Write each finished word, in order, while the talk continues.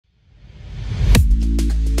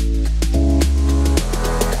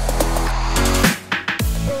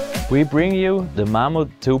We bring you the Mammoth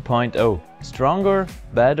 2.0. Stronger,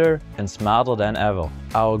 better and smarter than ever.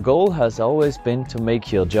 Our goal has always been to make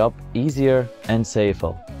your job easier and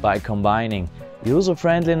safer by combining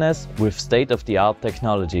user-friendliness with state-of-the-art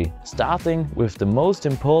technology, starting with the most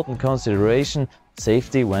important consideration,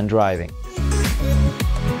 safety when driving.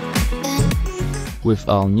 With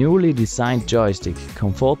our newly designed joystick,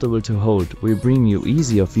 comfortable to hold, we bring you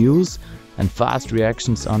easy of use and fast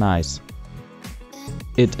reactions on ice.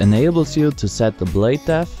 It enables you to set the blade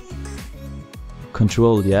depth,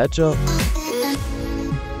 control the edger,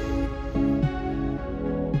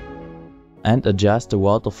 and adjust the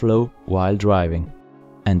water flow while driving.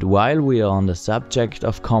 And while we are on the subject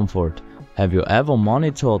of comfort, have you ever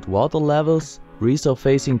monitored water levels,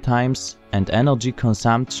 resurfacing times and energy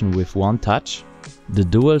consumption with one touch? The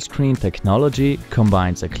dual screen technology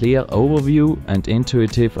combines a clear overview and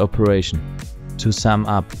intuitive operation. To sum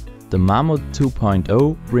up, the Mammoth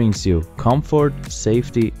 2.0 brings you comfort,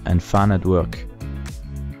 safety and fun at work.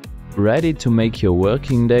 Ready to make your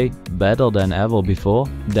working day better than ever before?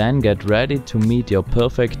 Then get ready to meet your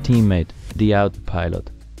perfect teammate, the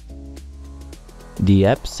autopilot. The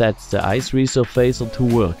app sets the ice resurfacer to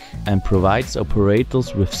work and provides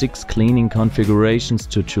operators with 6 cleaning configurations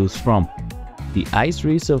to choose from. The ice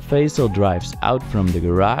resurfacer drives out from the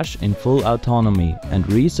garage in full autonomy and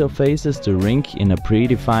resurfaces the rink in a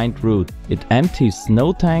predefined route. It empties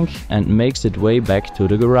snow tank and makes its way back to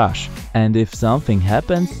the garage. And if something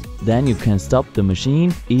happens, then you can stop the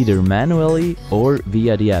machine either manually or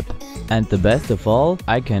via the app. And the best of all,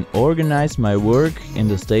 I can organize my work in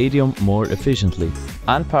the stadium more efficiently.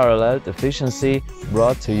 Unparalleled efficiency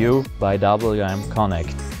brought to you by WM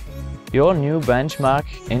Connect. Your new benchmark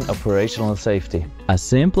in operational safety. A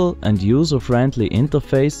simple and user-friendly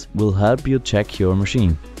interface will help you check your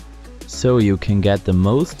machine, so you can get the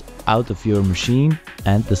most out of your machine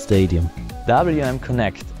and the stadium. WM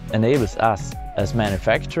Connect enables us as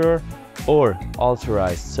manufacturer or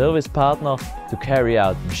authorized service partner to carry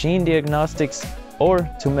out machine diagnostics or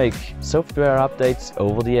to make software updates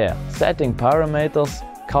over the air, setting parameters,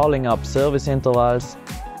 calling up service intervals,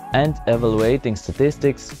 and evaluating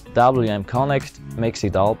statistics. WM Connect makes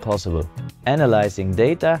it all possible. Analyzing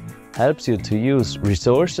data helps you to use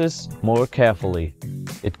resources more carefully.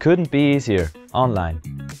 It couldn't be easier online.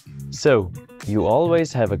 So, you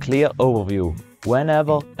always have a clear overview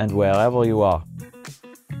whenever and wherever you are.